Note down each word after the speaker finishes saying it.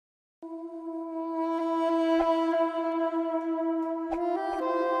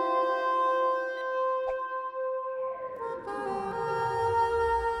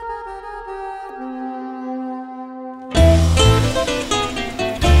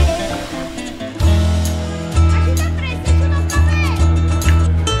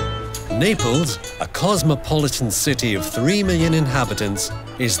Naples, a cosmopolitan city of 3 million inhabitants,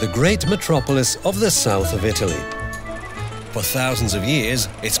 is the great metropolis of the south of Italy. For thousands of years,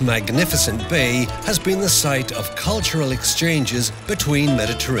 its magnificent bay has been the site of cultural exchanges between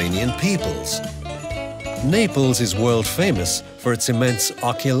Mediterranean peoples. Naples is world famous for its immense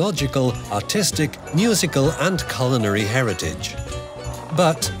archaeological, artistic, musical and culinary heritage.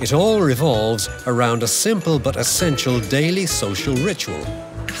 But it all revolves around a simple but essential daily social ritual: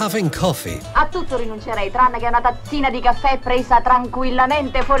 having coffee. A tutto rinuncerei, tranne che una tazzina di caffè presa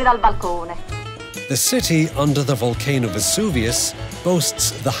tranquillamente fuori dal balcone. The city under the volcano Vesuvius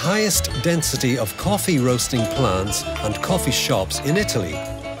boasts the highest density of coffee roasting plants and coffee shops in Italy,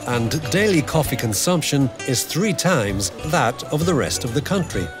 and daily coffee consumption is 3 times that of the rest of the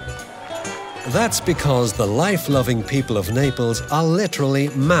country. That's because the life-loving people of Naples are literally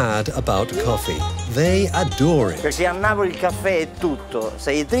mad about coffee. They adore it. Perché a Napoli il caffè è tutto.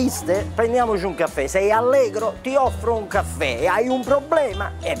 Sei triste? Prendiamoci un caffè. Sei allegro? Ti offro un caffè. Hai un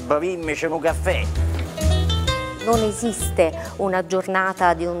problema? E bevimmeci un caffè. Non esiste una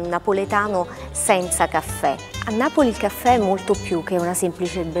giornata di un napoletano senza caffè. A Napoli il caffè è molto più che una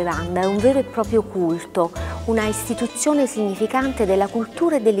semplice bevanda, è un vero e proprio culto, una istituzione significante della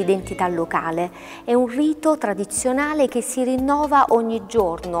cultura e dell'identità locale. È un rito tradizionale che si rinnova ogni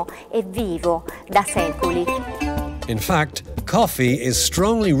giorno, è vivo da secoli. In fact, coffee is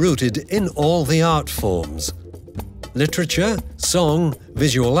strongly rooted in all the art forms: literature, song,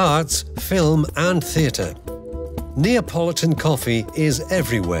 visual arts, film and theatre. Neapolitan coffee is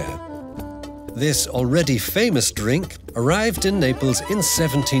everywhere. This already famous drink arrived in Naples in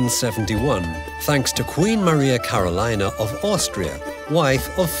 1771, thanks to Queen Maria Carolina of Austria, wife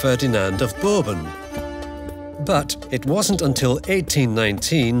of Ferdinand of Bourbon. But it wasn't until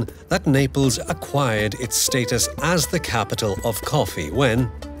 1819 that Naples acquired its status as the capital of coffee, when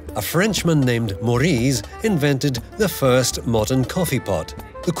a Frenchman named Maurice invented the first modern coffee pot,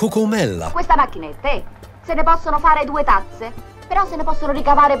 the cucumella. Questa macchinetta, se ne possono fare 2 tazze, però se ne possono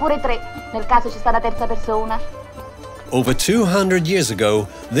ricavare pure 3, nel caso ci sta una terza persona. Over 200 years ago,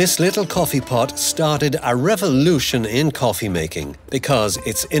 this little coffee pot started a revolution in coffee making because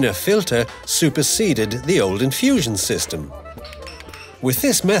its inner filter superseded the old infusion system. With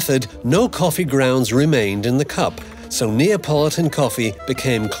this method, no coffee grounds remained in the cup, so Neapolitan coffee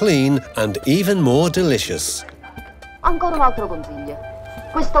became clean and even more delicious. Ancora un altro consiglio: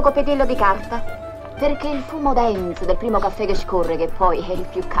 questo coppetiello di carta, perché il fumo denso del primo caffè che scorre, che poi è il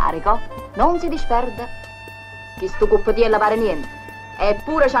più carico, non si disperde. Chi sto coppetiello pare niente,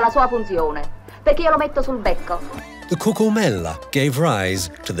 eppure c'ha la sua funzione, perché io lo metto sul becco. The cucumella gave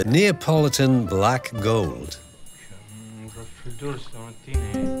rise to the Neapolitan black gold.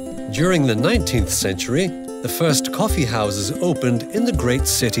 During the 19th century, the first coffee houses opened in the great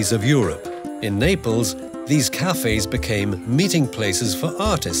cities of Europe. In Naples, these cafes became meeting places for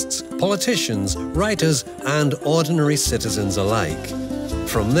artists, politicians, writers, and ordinary citizens alike.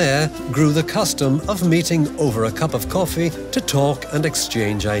 From there grew the custom of meeting over a cup of coffee to talk and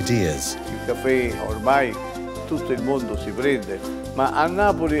exchange ideas. Il caffè ormai tutto il mondo si prende, ma a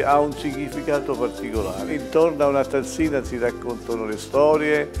Napoli ha un significato particolare. Intorno a una tazzina si raccontano le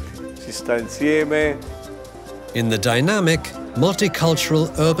storie, si sta insieme. In the dynamic, multicultural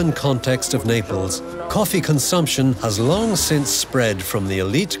urban context of Naples, coffee consumption has long since spread from the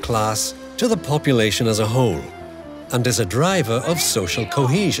elite class to the population as a whole, and is a driver of social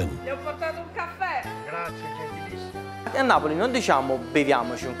cohesion. A Napoli non diciamo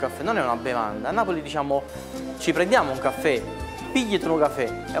beviamoci un caffè, non è una bevanda. A Napoli diciamo ci prendiamo un caffè, pigliati un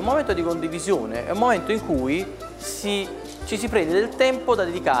caffè. È un momento di condivisione, è un momento in cui ci si prende del tempo da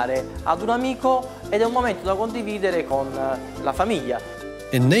dedicare ad un amico ed è un momento da condividere con la famiglia.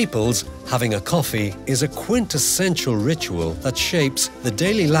 In Naples, having a coffee is a quintessential ritual that shapes the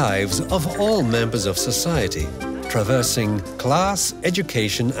daily lives of all members of society, traversing class,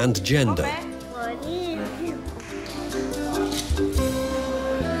 education and gender.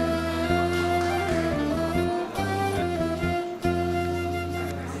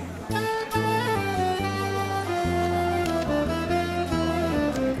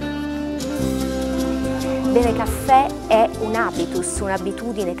 Bere caffè è un habitus,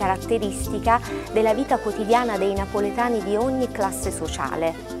 un'abitudine caratteristica della vita quotidiana dei napoletani di ogni classe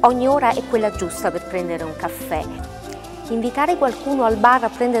sociale. Ogni ora è quella giusta per prendere un caffè. Invitare qualcuno al bar a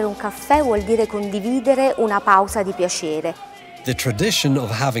prendere un caffè vuol dire condividere una pausa di piacere. The tradition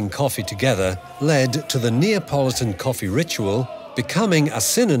of having coffee together led to the Neapolitan coffee ritual, becoming a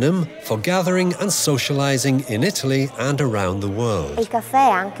synonym for gathering and socializing in Italy and around the world. Il caffè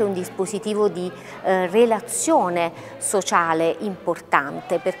è anche un dispositivo di relazione sociale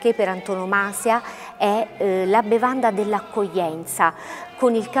importante, perché per antonomasia è la bevanda dell'accoglienza.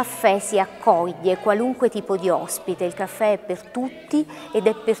 Con il caffè si accoglie qualunque tipo di ospite, il caffè è per tutti ed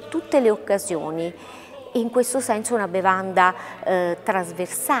è per tutte le occasioni. In questo senso una bevanda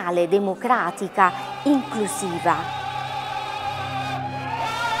trasversale, democratica, inclusiva.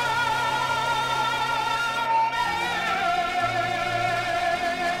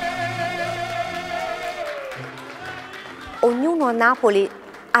 Ognuno a Napoli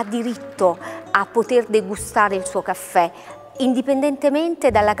ha diritto a poter degustare il suo caffè,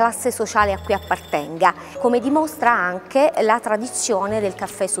 indipendentemente dalla classe sociale a cui appartenga, come dimostra anche la tradizione del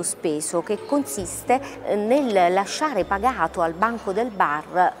caffè sospeso, che consiste nel lasciare pagato al banco del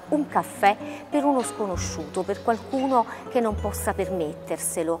bar un caffè per uno sconosciuto, per qualcuno che non possa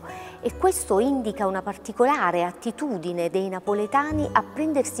permetterselo. E questo indica una particolare attitudine dei napoletani a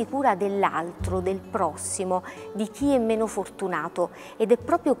prendersi cura dell'altro, del prossimo, di chi è meno fortunato. Ed è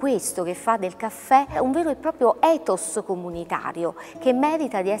proprio questo che fa del caffè un vero e proprio ethos comunitario, che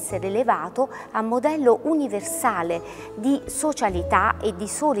merita di essere elevato a modello universale di socialità e di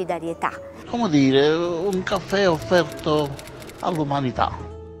solidarietà. Come dire, un caffè offerto all'umanità.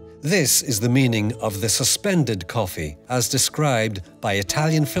 This is the meaning of the suspended coffee, as described by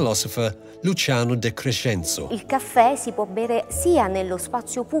Italian philosopher Luciano de Crescenzo. Il caffè si può bere sia nello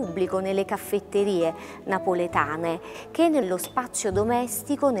spazio pubblico, nelle caffetterie napoletane, che nello spazio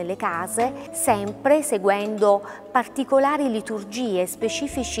domestico, nelle case, sempre seguendo particolari liturgie,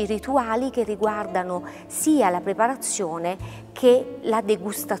 specifici rituali che riguardano sia la preparazione che la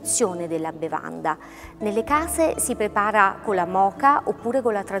degustazione della bevanda. Nelle case si prepara con la moka oppure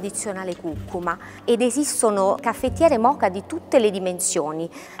con la tradizionale curcuma ed esistono caffettiere moka di tutte le dimensioni.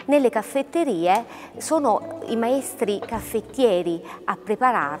 Nelle caffetterie sono i maestri caffettieri a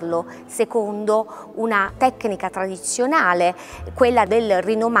prepararlo secondo una tecnica tradizionale, quella del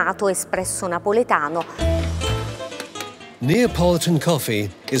rinomato espresso napoletano. Neapolitan coffee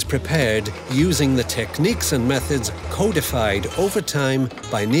is prepared using the techniques and methods codified over time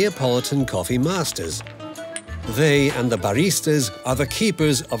by Neapolitan coffee masters. They and the baristas are the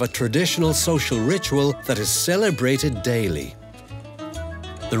keepers of a traditional social ritual that is celebrated daily.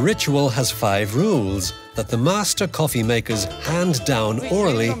 The ritual has 5 rules that the master coffee makers hand down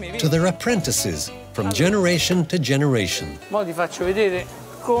orally to their apprentices from generation to generation. Ora ti faccio vedere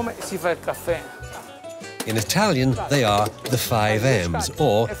come si fa il caffè. In Italian, they are the 5 M's,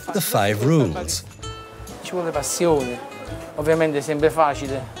 or the 5 rules. Ci vuole passione, ovviamente sembra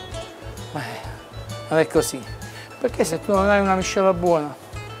facile, ma non è così. Perché se tu non hai una miscela buona,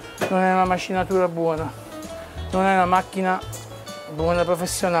 non hai una macinatura buona, non hai una macchina buona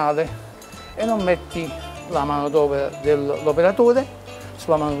professionale e non metti la manodopera dell'operatore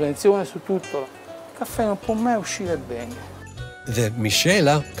sulla manutenzione, su tutto, il caffè non può mai uscire bene. The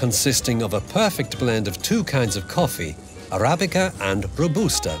miscela, consisting of a perfect blend of 2 kinds of coffee, Arabica and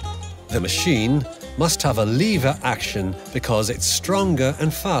Robusta. The machine must have a lever action because it's stronger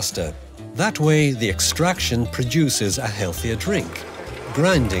and faster. That way, the extraction produces a healthier drink.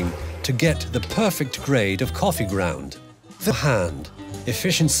 Grinding to get the perfect grade of coffee ground. The hand.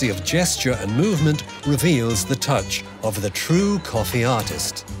 Efficiency of gesture and movement reveals the touch of the true coffee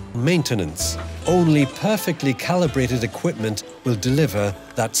artist. Maintenance. Only perfectly calibrated equipment will deliver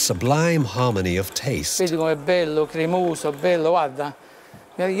that sublime harmony of taste. Vedi com'è bello, cremoso, bello, guarda.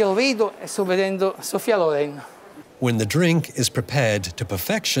 Io lo vedo e sto vedendo Sofia Loren. When the drink is prepared to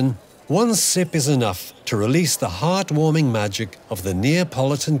perfection, 1 sip is enough to release the heartwarming magic of the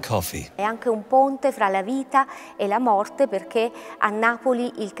Neapolitan coffee. È anche un ponte fra la vita e la morte, perché a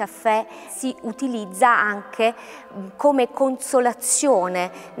Napoli il caffè si utilizza anche come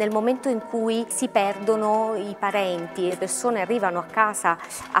consolazione nel momento in cui si perdono i parenti, le persone arrivano a casa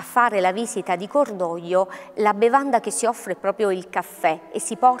a fare la visita di cordoglio. La bevanda che si offre è proprio il caffè e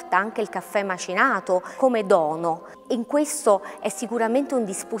si porta anche il caffè macinato come dono. In questo è sicuramente un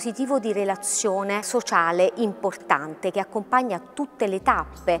dispositivo di relazione sociale importante che accompagna tutte le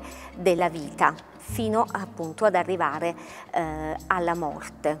tappe della vita fino appunto ad arrivare alla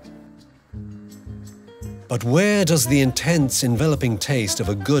morte. But where does the intense enveloping taste of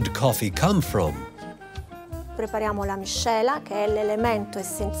a good coffee come from? Prepariamo la miscela, che è l'elemento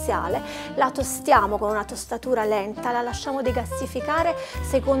essenziale, la tostiamo con una tostatura lenta, la lasciamo degassificare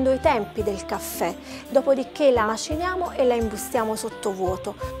secondo i tempi del caffè, dopodiché la maciniamo e la imbustiamo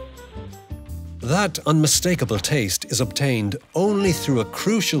sottovuoto. That unmistakable taste is obtained only through a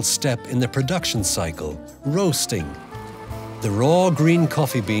crucial step in the production cycle, roasting. The raw green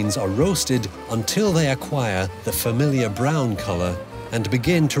coffee beans are roasted until they acquire the familiar brown color and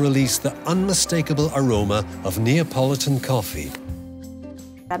begin to release the unmistakable aroma of Neapolitan coffee.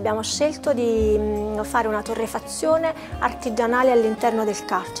 Abbiamo scelto di fare una torrefazione artigianale all'interno del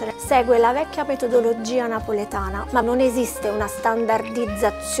carcere. Segue la vecchia metodologia napoletana, ma non esiste una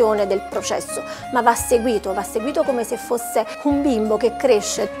standardizzazione del processo, ma va seguito come se fosse un bimbo che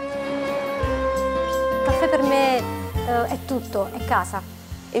cresce. Il caffè per me è tutto, è casa.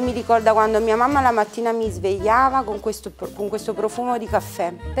 E mi ricorda quando mia mamma la mattina mi svegliava con questo profumo di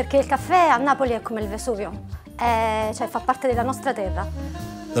caffè. Perché il caffè a Napoli è come il Vesuvio, cioè fa parte della nostra terra.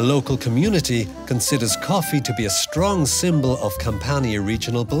 The local community considers coffee to be a strong symbol of Campania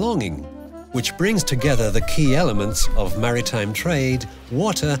regional belonging, which brings together the key elements of maritime trade,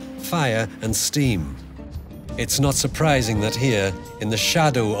 water, fire and steam. It's not surprising that here, in the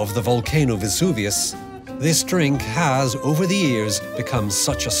shadow of the volcano Vesuvius, this drink has, over the years, become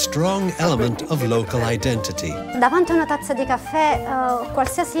such a strong element of local identity. Davanti a una tazza di caffè,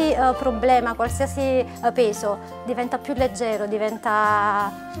 qualsiasi problema, qualsiasi peso diventa più leggero,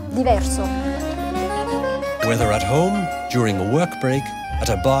 diventa diverso. Whether at home, during a work break, at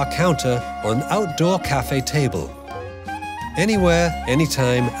a bar counter, or an outdoor cafe table. Anywhere,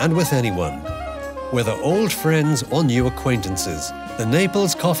 anytime, and with anyone. Whether old friends or new acquaintances, the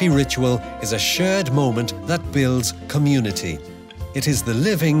Naples coffee ritual is a shared moment that builds community. It is the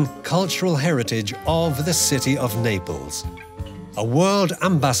living cultural heritage of the city of Naples. A world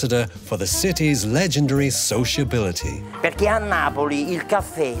ambassador for the city's legendary sociability. Perché a Napoli il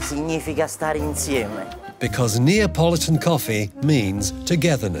caffè significa stare insieme. Because Neapolitan coffee means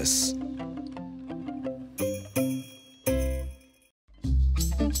togetherness.